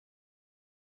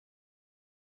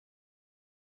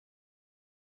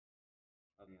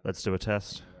Let's do a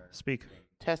test. Speak.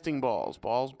 Testing balls.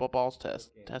 Balls test.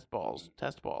 Test balls.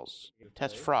 Test balls.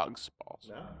 Test frogs. Balls.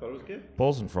 No, thought it was good.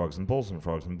 Balls and frogs and balls and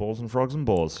frogs and balls and frogs and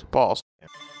balls. Balls.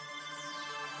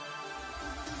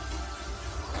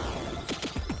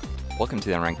 Welcome to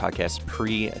the Unranked Podcast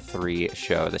pre-3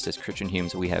 show. This is Christian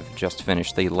Humes. We have just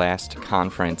finished the last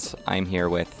conference. I'm here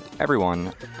with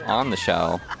everyone on the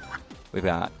show. We've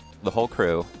got the whole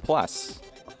crew, plus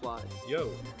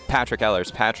Yo. Patrick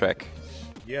Ellers. Patrick.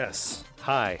 Yes.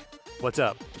 Hi. What's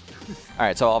up? All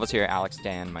right, so all of us here, Alex,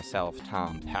 Dan, myself,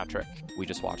 Tom, Patrick. We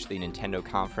just watched the Nintendo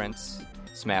conference,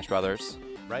 Smash Brothers.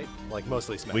 Right? Like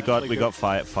mostly Smash. We got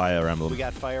Fire Emblem. We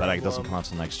got Fire but Emblem. it doesn't come out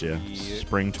until next year. We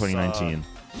Spring 2019.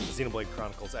 Xenoblade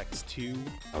Chronicles X2.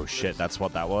 Oh shit, that's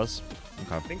what that was?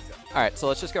 I Okay. think so. All right, so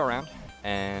let's just go around,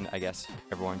 and I guess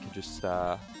everyone can just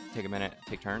take a minute,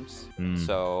 take turns.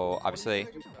 So obviously,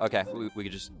 okay, we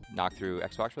could just knock through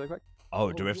Xbox really quick.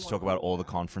 Oh, do we have to talk about all the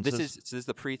conferences? This is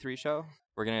the pre-3 show.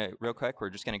 We're we're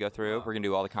just gonna go through. We're gonna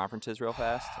do all the conferences real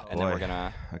fast, and then Boy. we're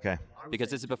gonna, Okay. because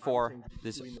this is before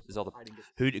this is all the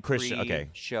Christian, okay.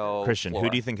 pre-show. Christian, floor. who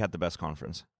do you think had the best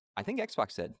conference? I think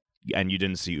Xbox did. And you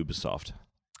didn't see Ubisoft.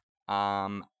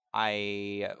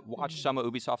 I watched some of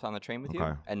Ubisoft on the train with you,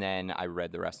 Okay. and then I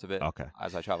read the rest of it Okay.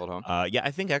 as I traveled home. Yeah,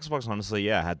 I think Xbox honestly,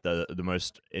 had the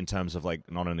most in terms of like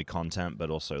not only content but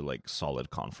also like solid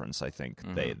conference. I think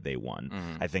they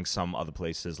won. I think some other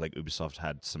places like Ubisoft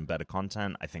had some better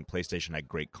content. I think PlayStation had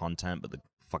great content, but the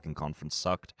fucking conference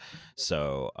sucked.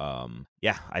 So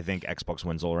I think Xbox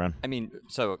wins all around. I mean,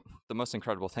 so the most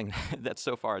incredible thing that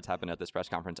so far has happened at this press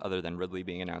conference, other than Ridley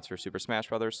being announced for Super Smash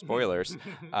Brothers, spoilers,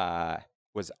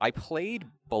 was I played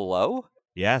Below.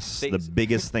 Yes, the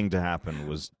biggest thing to happen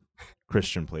was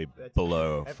Christian played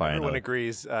Below. Everyone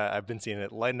agrees. I've been seeing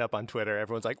it lighting up on Twitter.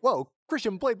 Everyone's like, whoa,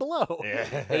 Christian played Below.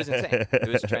 It was insane. It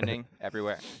was trending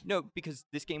everywhere. No, because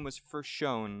this game was first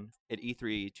shown at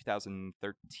E3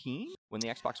 2013 when the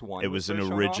Xbox One It was first an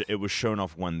shown original. off. It was shown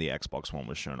off when the Xbox One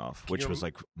was shown off, which you was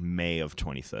like May of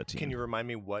 2013. Can you remind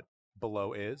me what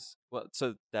Below is? Well,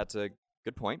 so that's a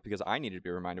good point, because I needed to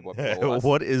be reminded what Below was.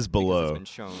 What is Because Below? it's been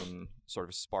shown sort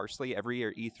of sparsely. Every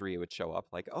year E3 it would show up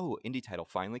like, oh, indie title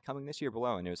finally coming this year,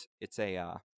 Below. And it's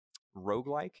a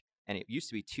roguelike, and it used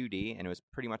to be 2D, and it was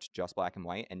pretty much just black and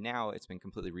white, and now it's been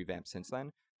completely revamped since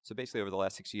then. So basically over the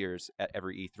last 6 years, at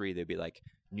every E3, they'd be like,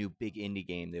 new big indie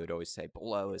game. They would always say,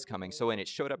 Below is coming. So when it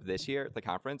showed up this year at the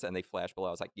conference and they flashed Below,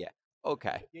 I was like, yeah,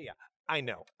 okay. Yeah. I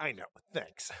know.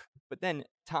 Thanks. But then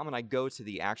Tom and I go to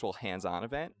the actual hands-on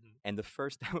event, and the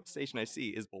first demo station I see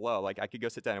is Below. Like, I could go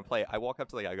sit down and play. I walk up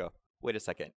to the guy, I go, wait a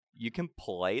second, you can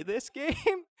play this game?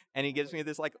 And he gives me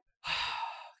this, like,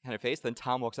 kind of face. Then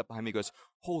Tom walks up behind me and goes,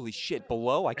 holy shit,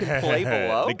 Below? I can play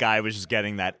Below? The guy was just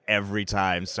getting that every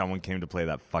time someone came to play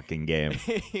that fucking game.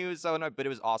 He was so annoyed, but it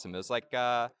was awesome. It was like,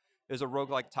 it was a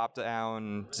roguelike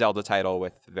top-down Zelda title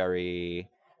with very,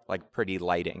 like, pretty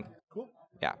lighting. Cool.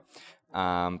 Yeah.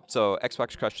 So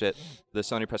Xbox crushed it. The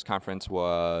Sony press conference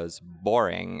was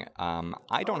boring.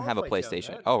 I don't have a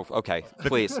PlayStation. Oh, okay.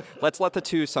 Please. Let's let the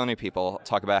two Sony people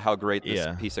talk about how great this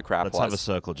piece of crap Let's was. have a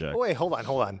circle jerk. Oh, wait, hold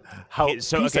on. How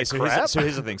So piece of crap?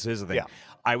 here's the thing. Yeah.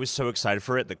 I was so excited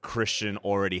for it that Christian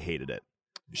already hated it.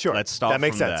 Sure. Let's start That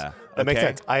makes from sense. there, That makes okay?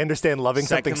 sense. I understand loving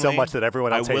something so Secondly, much that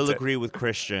everyone else I will hates agree with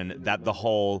Christian that the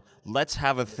whole let's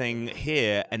have a thing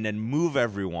here and then move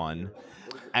everyone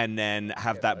and then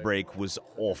have that break was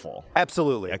awful. it.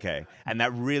 Absolutely. Okay. And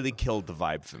that really killed the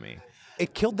vibe for me.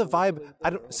 It killed the vibe.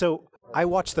 So I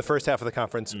watched the first half of the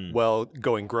conference while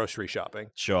going grocery shopping.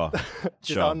 Sure.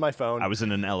 Just sure. on my phone. I was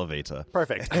in an elevator.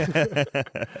 Perfect.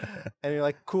 And you're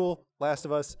like, cool, Last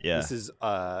of Us. Yeah. This is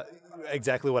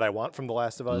exactly what I want from The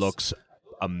Last of Us. Looks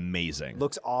amazing.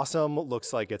 Looks awesome.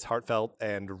 Looks like it's heartfelt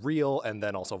and real, and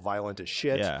then also violent as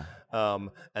shit. Yeah.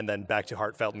 And then back to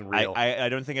heartfelt and real. I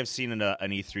don't think I've seen an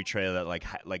E3 trailer that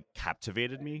like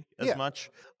captivated me as Yeah.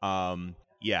 much.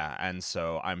 And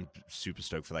so I'm super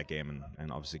stoked for that game,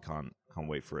 and obviously can't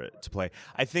wait for it to play.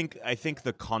 I think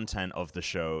the content of the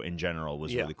show in general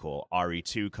was really cool.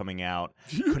 RE2 coming out,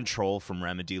 Control from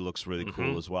Remedy looks really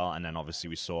cool as well, and then obviously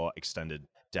we saw extended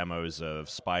demos of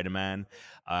Spider-Man,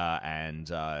 and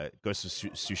Ghost of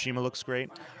Tsushima looks great.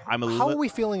 How are we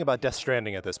feeling about Death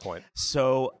Stranding at this point?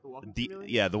 So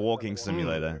the walking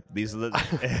simulator. These are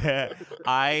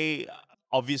the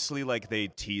obviously like they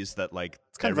teased that like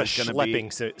It's kind of a gonna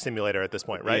schlepping simulator at this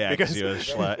point, right? Yeah, because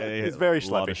it's very a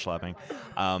lot schleppy. of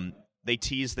schlepping. They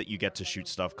tease that you get to shoot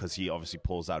stuff because he obviously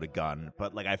pulls out a gun,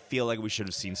 but like I feel like we should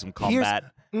have seen some combat.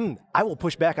 I will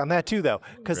push back on that too, though,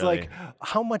 because Really? like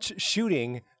how much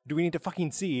shooting do we need to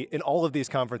fucking see in all of these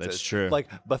conferences? That's true. Like,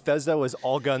 Bethesda was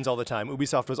all guns all the time.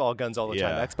 Ubisoft was all guns all the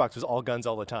time. Yeah. Xbox was all guns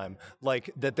all the time. Like,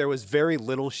 that there was very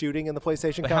little shooting in the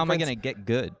PlayStation But how am I conference. going to get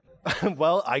good?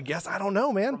 Well, I guess I don't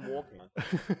know, man.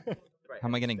 How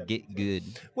am I going to get good?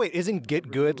 Wait, isn't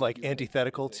get good like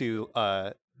antithetical to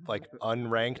like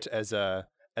unranked as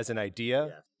an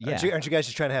idea? Yeah. Aren't you guys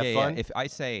just trying to have fun? Yeah. If I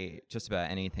say just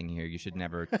about anything here, you should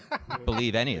never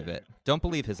believe any of it. Don't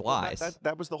believe his lies.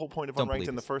 That was the whole point of Don't unranked believe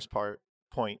in the this. first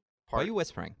point. Why are you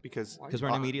whispering? Because Because we're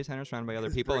in a media center surrounded by other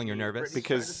people and you're nervous?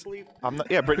 because I'm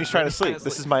not. Yeah, Brittany's trying to sleep.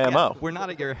 This is my MO. We're not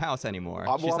at your house anymore.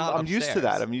 I'm, She's well, not I'm used to that.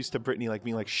 upstairs. I'm used to Brittany like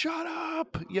being like, "Shut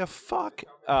up, you fuck."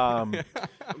 I'm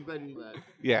betting that.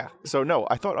 Yeah. So no,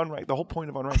 I thought unranked. The whole point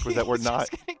of unranked was that we're He's not.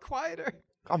 just getting quieter.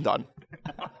 I'm done.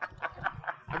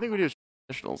 I think we do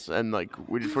traditionals, and like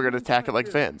we're going to attack it like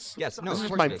fans. Yes, no, This of is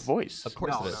course my it is. voice. Of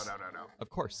course it is. Of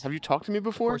course. Have you talked to me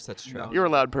before? Of course that's true. You're a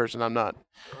loud person. I'm not.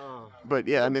 But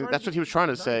yeah, I mean that's what he was trying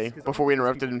to say before we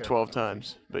interrupted him 12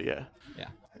 times. But yeah. Yeah.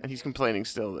 And he's complaining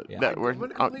still that, Yeah.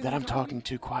 that I'm talking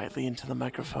too quietly into the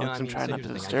microphone. No, 'cause I mean, I'm trying so not to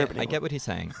here's the thing. disturb I anyone. get what he's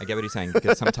saying. I get what he's saying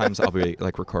because sometimes I'll be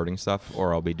like recording stuff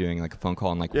or I'll be doing like a phone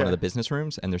call in like one of the business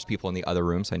rooms and there's people in the other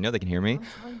room so I know they can hear me.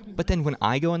 But then when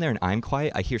I go in there and I'm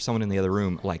quiet, I hear someone in the other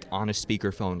room like on a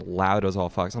speakerphone, loud as all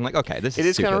fucks. I'm like, okay, this It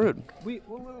is kind of stupid. rude.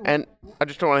 And I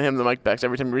just don't want to hand him the mic back. So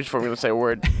every time he reaches for me, I'm going to say a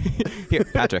word. Here,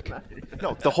 Patrick.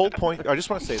 No, the whole point. I just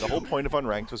want to say the whole point of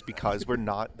unranked was because we're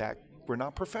not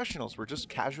professionals. We're just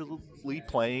casually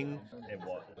playing.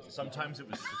 Sometimes it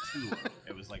was two.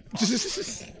 It was like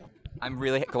I'm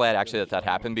really glad actually that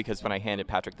happened because when I handed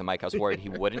Patrick the mic, I was worried he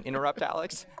wouldn't interrupt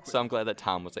Alex. So I'm glad that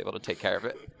Tom was able to take care of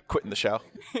it. Quitting the show.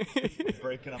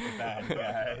 breaking up a bad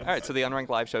guy. All right, so the Unranked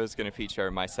Live Show is going to feature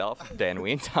myself, Dan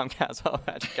Ween, Tom Caswell,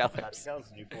 Patrick Ellers.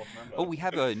 Oh, we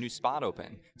have a new spot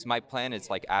open. So my plan is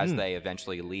like as they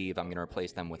eventually leave, I'm going to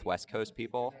replace them with West Coast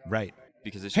people. Right.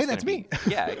 Because it's Hey, just that's gonna me.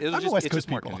 Be, yeah, I'm a West it's Coast just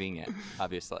more people. convenient,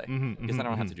 obviously, because then I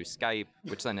don't have to do Skype,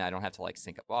 which then I don't have to like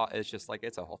sync up. It's just like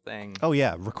it's a whole thing. Oh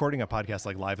yeah, recording a podcast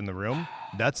like live in the room.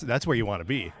 That's where you want to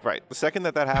be. Right. The second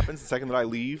that happens, the second that I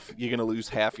leave, you're gonna lose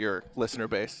half your listener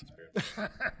base.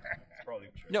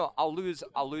 No, I'll lose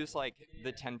like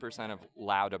the 10% of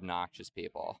loud, obnoxious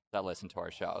people that listen to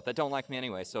our show that don't like me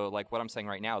anyway. So like what I'm saying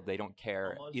right now, they don't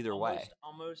care either way.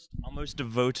 Almost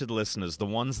devoted listeners, the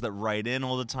ones that write in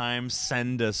all the time,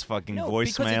 send us fucking No,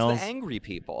 voicemails. because it's the angry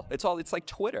people. It's like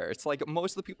Twitter. It's like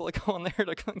most of the people that go on there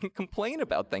to complain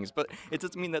about things, but it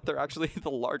doesn't mean that they're actually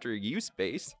the larger use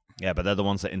base. Yeah, but they're the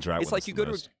ones that interact It's with like us you the go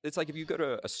to most. it's like if you go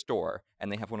to a store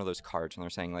and they have one of those cards and they're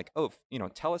saying like, oh,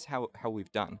 tell us how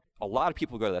we've done. A lot of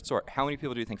people go to that store. How many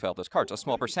people do you think fill out those cards? A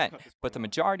small percent, but the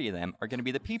majority of them are going to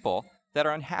be the people that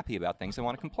are unhappy about things and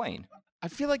want to complain. I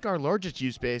feel like our largest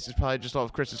use base is probably just all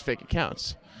of Chris's fake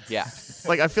accounts. Yeah.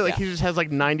 Like I feel like Yeah. he just has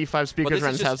like 95 speakers Well,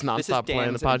 around his house this is nonstop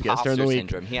playing the Dan's podcast during the imposter week.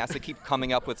 syndrome. He has to keep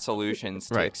coming up with solutions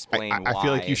to Right. explain I why.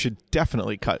 feel like you should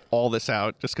definitely cut all this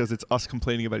out just because it's us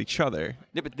complaining about each other.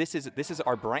 Yeah, but this is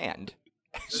our brand.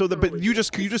 So but you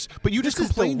just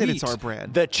complained that it's our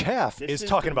brand. The chaff is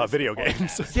talking about video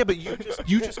games. Yeah, but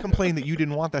you just complained that you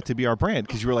didn't want that to be our brand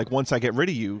because you were like, once I get rid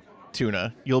of you,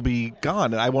 Tuna, you'll be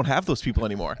gone and I won't have those people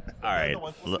anymore. All right,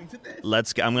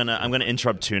 let's. I'm gonna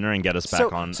interrupt Tuner and get us back So-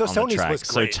 on so the Sony's track. was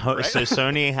great, right? So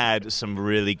Sony had some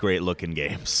really great looking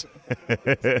games.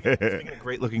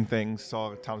 Great looking things.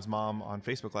 Saw Tom's mom on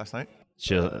Facebook last night.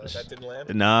 That didn't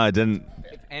land. No, it didn't.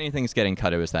 If anything's getting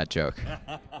cut, it was that joke.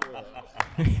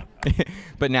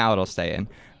 But now it'll stay in.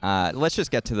 Let's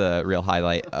just get to the real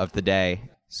highlight of the day.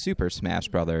 Super Smash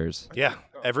Brothers Yeah,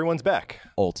 everyone's back.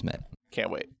 Ultimate. Can't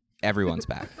wait. Everyone's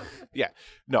back. Yeah.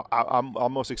 No, I'm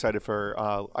most excited for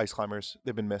Ice Climbers.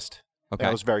 They've been missed. Okay.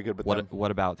 I was very good with them.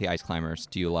 What about the Ice Climbers?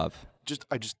 Do you love?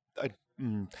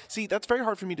 See, that's very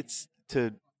hard for me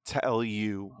to tell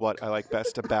you what I like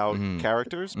best about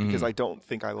characters because I don't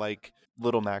think I like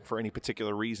Little Mac for any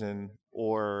particular reason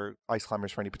or Ice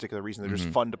Climbers for any particular reason. They're just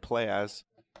fun to play as.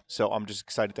 So I'm just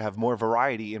excited to have more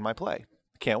variety in my play.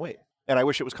 Can't wait. And I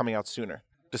wish it was coming out sooner.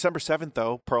 December 7th,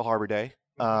 though, Pearl Harbor Day.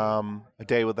 A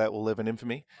day that will live in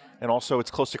infamy. And also,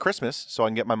 it's close to Christmas, so I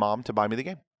can get my mom to buy me the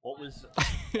game. What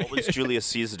was Julius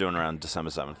Caesar doing around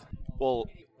December 7th? Well, see,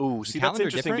 that's calendar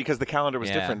interesting different? because the calendar was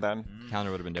Yeah. different then.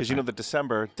 Calendar would have been different. Because you know the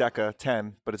December, Deca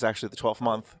 10, but it's actually the 12th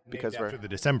month because After we're the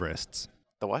Decemberists.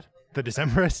 the what? The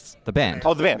Decemberists. the band.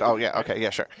 Oh, the band. Oh, yeah. Okay, yeah,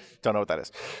 sure. Don't know what that is.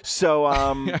 So,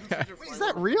 Is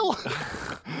that real?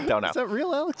 don't know. Is that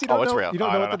real, Alex? You Oh, don't it's know, real. You don't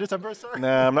I know don't what the Decemberists are?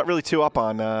 Nah, I'm not really too up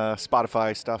on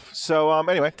Spotify stuff. So,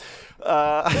 anyway,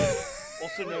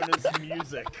 Also known as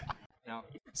music.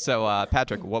 So,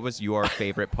 Patrick, what was your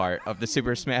favorite part of the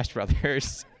Super Smash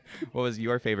Brothers What was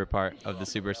your favorite part of the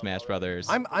Super Smash Brothers?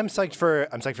 I'm psyched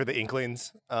for the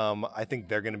Inklings. I think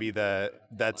they're going to be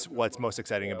that's what's most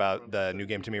exciting about the new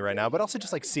game to me right now. But also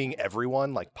just like seeing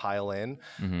everyone like pile in.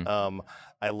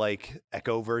 I like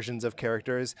Echo versions of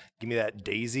characters. Give me that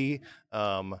Daisy.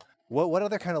 What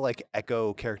other kind of like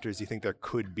Echo characters do you think there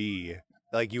could be?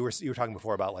 Like you were talking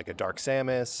before about like a Dark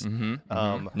Samus.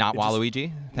 Not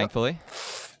Waluigi, thankfully.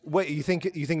 What you think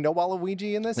no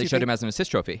Waluigi in this? They showed him as an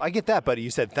assist trophy. I get that, but you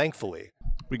said thankfully.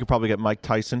 We could probably get Mike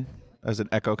Tyson as an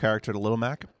Echo character to Little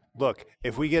Mac. Look,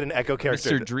 if we get an Echo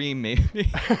character, Mr. Dream, maybe.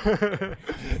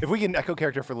 if we get an Echo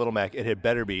character for Little Mac, it had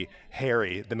better be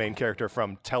Harry, the main character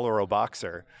from Tellero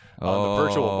Boxer, the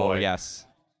Virtual Boy. Yes,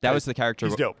 that was the character.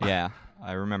 He's dope. Yeah,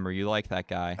 I remember you like that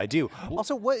guy. I do.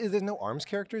 Also, there's no ARMS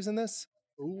characters in this?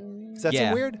 Does that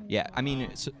seem weird? Yeah, I mean,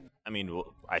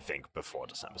 I think before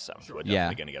December 7th, we're Yeah.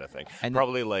 definitely going to get a thing. And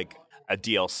probably like a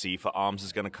DLC for ARMS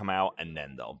is going to come out, and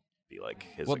then they'll be like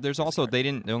his. well, there's his also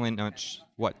character. they only announced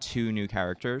 2 new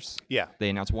characters. Yeah. They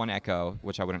announced one Echo,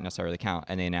 which I wouldn't necessarily count,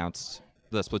 and they announced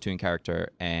the Splatoon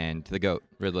character and the goat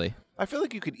Ridley I feel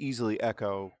like you could easily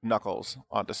echo Knuckles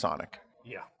onto Sonic.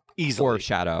 Yeah. Easily. or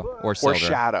Shadow or Silver. Or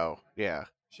Shadow. Yeah.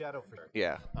 Shadow for sure.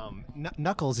 Yeah.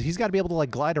 Knuckles, he's got to be able to like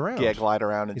glide around. Yeah, glide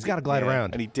around. And He's gotta glide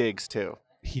around. And he digs too.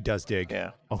 He does dig.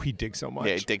 Yeah. Oh, he digs so much.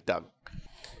 Yeah, he dig dug.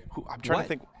 I'm trying What? to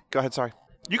think. Go ahead, sorry.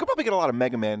 You could probably get a lot of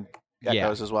Mega Man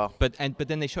echoes as well. But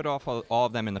then they showed off all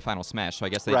of them in the final Smash, so I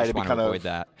guess they Right, just it'd be want to kind of- avoid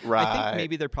that. I right. think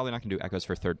maybe they're probably not going to do Echoes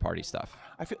for third-party stuff.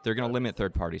 They're going to limit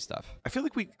third-party stuff. I feel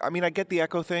like I get the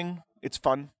Echo thing. It's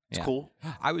fun. It's Yeah. cool.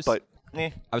 I was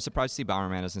surprised to see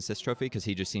Bomberman as an assist trophy because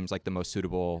he just seems like the most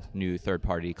suitable new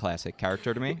third-party classic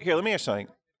character to me. Here, let me ask you something.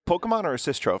 Pokemon or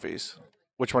assist trophies?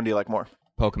 Which one do you like more?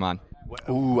 Pokemon.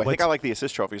 Ooh, I think What's- I like the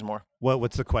assist trophies more.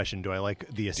 What's the question? Do I like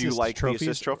the assist Do you like trophies? the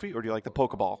assist trophy or do you like the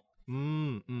Pokeball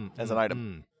as an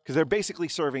item? Because they're basically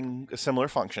serving a similar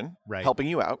function, Right. helping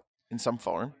you out in some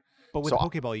form. But with So-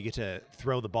 Pokeball, you get to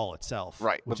throw the ball itself,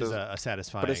 Right, Which but is the- a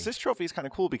satisfying. But assist trophy is kind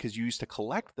of cool because you used to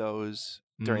collect those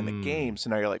during the game. So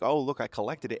now you're like, oh, look, I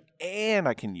collected it and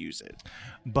I can use it.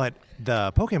 But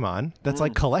the Pokemon, that's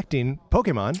like collecting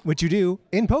Pokemon, which you do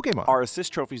in Pokemon. Are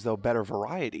assist trophies, though, better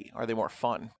variety? Are they more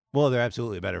fun? Well, they're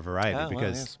absolutely a better variety Oh, well,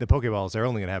 because yes. the Pokeballs are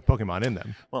only going to have Pokemon in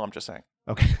them. Well, I'm just saying.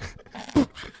 Okay.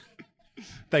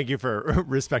 Thank you for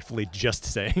respectfully just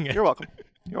saying it. You're welcome.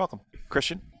 You're welcome.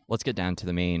 Christian, Let's get down to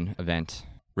the main event.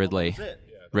 Ridley.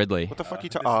 Ridley. what the fuck you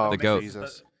talking? Oh, The goat.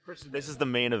 Jesus. This is the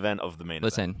main event of the main event.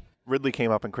 Listen. Ridley came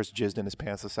up and Chris jizzed in his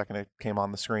pants the second it came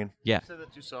on the screen. Yeah. Say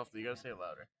that too softly. You gotta say it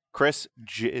louder. Chris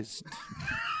jizzed.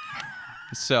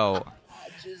 So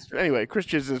Anyway, Chris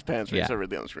jizzes his pants when Yeah. he saw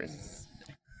Ridley on the screen.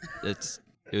 it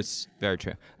was very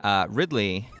true.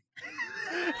 Ridley.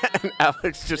 And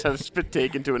Alex just had a spit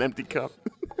take into an empty cup.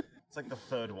 It's like the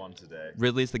third one today.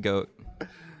 Ridley's the GOAT.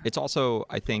 It's also,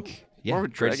 I think, More of a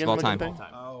greatest of all time. dragon-looking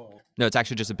thing? No, it's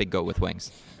actually just a big goat with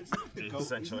wings.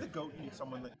 Essentially.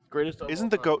 Greatest of Isn't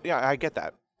the goat? Yeah, I get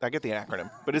that. I get the acronym.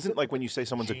 But isn't like when you say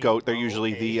someone's a goat, they're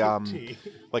usually the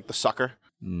like the sucker.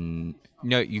 No,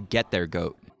 you get their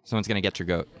goat. Someone's going to get your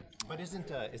goat. But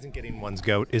isn't getting one's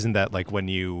goat, isn't that like when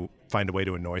you find a way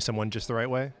to annoy someone just the right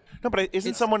way? No, but isn't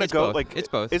It's- someone a it's goat? both. Like It's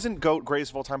both. Isn't goat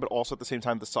greatest of all time, but also at the same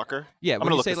time the sucker? Yeah, I'm when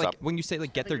gonna you look say this like up. when you say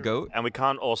like get their goat, And we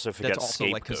can't also forget that's also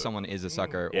scapegoat. like because someone is a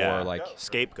sucker Yeah. or like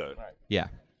Scapegoat. yeah.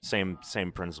 Same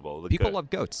principle. The People goat. love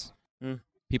goats. Mm.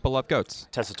 People love goats.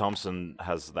 Tessa Thompson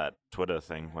has that Twitter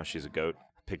thing where she's a goat.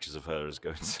 Pictures of her as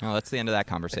goats. Oh, that's the end of that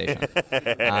conversation.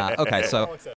 Okay,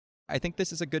 so I think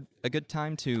this is a good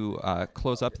time to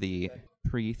close up the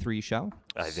pre-3 show.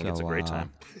 I think it's a great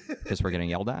time. because we're getting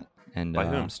yelled at and By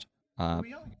whomst?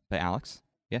 by Alex.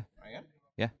 Yeah,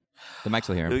 yeah. The mics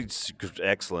will hear him. It's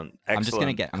excellent. I'm just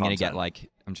gonna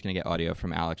content. get audio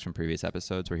from Alex from previous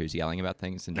episodes where he was yelling about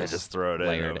things and Yeah, just throw it in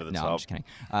layered over the No, top. I'm just kidding.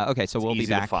 Okay, so we'll easy be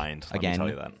to back find, let me again tell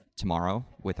you that. tomorrow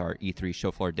with our E3 show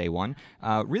floor day 1.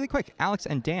 Really quick, Alex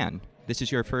and Dan, this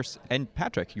is your first, and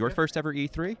Patrick, your first ever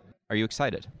E3. Are you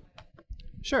excited?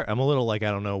 Sure. I'm a little like I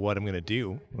don't know what I'm gonna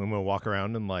do. I'm gonna walk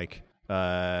around and like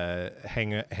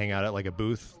hang out at like a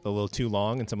booth a little too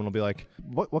long, and someone will be like,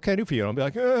 "What can I do for you?" And I'll be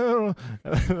like, "Oh,"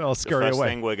 and I'll The scurry first away.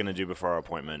 thing we're gonna do before our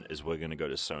appointment is we're gonna go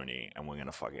to Sony and we're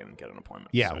gonna fucking get an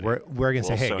appointment. with Yeah, Sony. we're gonna say,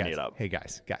 We'll "Hey Sony guys, it up. hey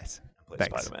guys, play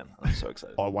Thanks. Spider-Man. I'm so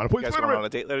excited. Oh, I want to play You guys going Spider-Man. on a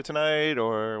date later tonight,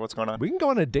 or what's going on? We can go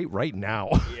on a date right now.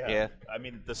 Yeah. I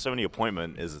mean, the Sony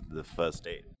appointment is the first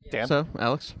date. Dan? So,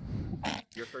 Alex?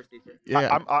 Your first E3?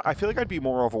 Yeah, I feel like I'd be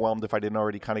more overwhelmed if I didn't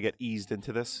already kind of get eased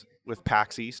into this with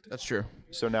PAX East. that's true.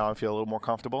 So now I feel a little more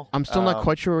comfortable. I'm still not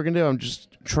quite sure what we're going to do. I'm just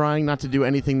trying not to do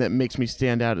anything that makes me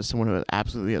stand out as someone who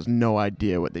absolutely has no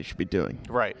idea what they should be doing.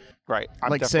 Right. I'm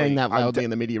Like saying that I'm loudly in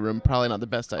the media room, probably not the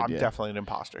best idea. I'm definitely an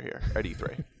imposter here at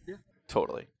E3.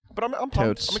 Totally. But I'm pumped.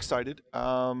 Totes. I'm excited.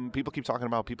 People keep talking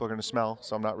about people are going to smell,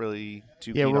 so I'm not really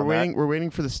too Yeah, keen we're on waiting. that. We're waiting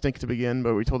for the stink to begin,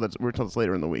 but we're told it's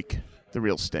later in the week. The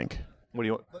real stink. What do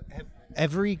you want?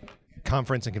 Every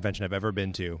conference and convention I've ever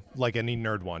been to, like any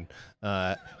nerd one,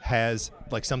 has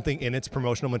like something in its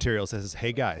promotional materials that says,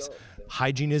 "Hey guys,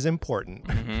 hygiene is important.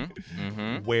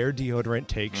 Wear deodorant,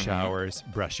 take showers,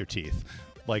 brush your teeth."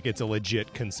 Like it's a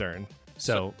legit concern.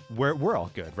 So we're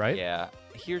all good, right? Yeah.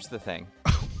 Here's the thing.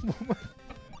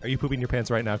 Are you pooping your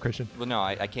pants right now, Christian? Well, no,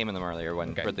 I came in them earlier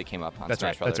when Okay. Ridley came up on That's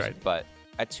Smash right, that's Brothers. right. But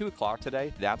at 2 o'clock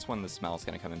today, that's when the smell's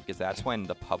going to come in because that's when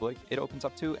the public it opens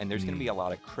up to, and there's going to be a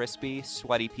lot of crispy,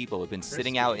 sweaty people who've been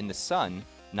sitting out in the sun,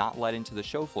 not let into the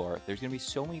show floor. There's going to be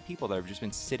so many people that have just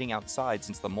been sitting outside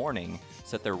since the morning,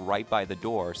 so that they're right by the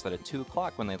door, so that at 2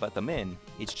 o'clock when they let them in,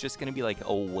 it's just going to be like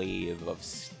a wave of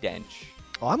stench.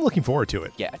 Well, I'm looking forward to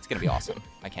it. Yeah, it's going to be awesome.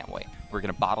 I can't wait. We're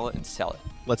going to bottle it and sell it.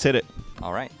 Let's hit it.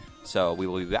 All right. So we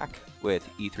will be back with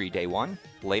E3 Day 1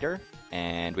 later,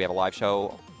 and we have a live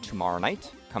show tomorrow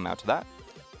night. Come out to that.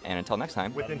 And until next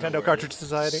time, With Nintendo Cartridge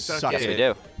Society. yes, we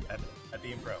do. At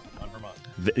the Impro on Vermont.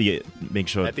 Yeah, make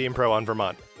sure At the Impro on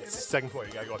Vermont. It's the second floor.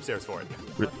 You gotta go upstairs for it.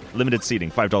 limited seating,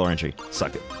 $5 entry.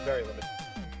 Suck it. Very limited.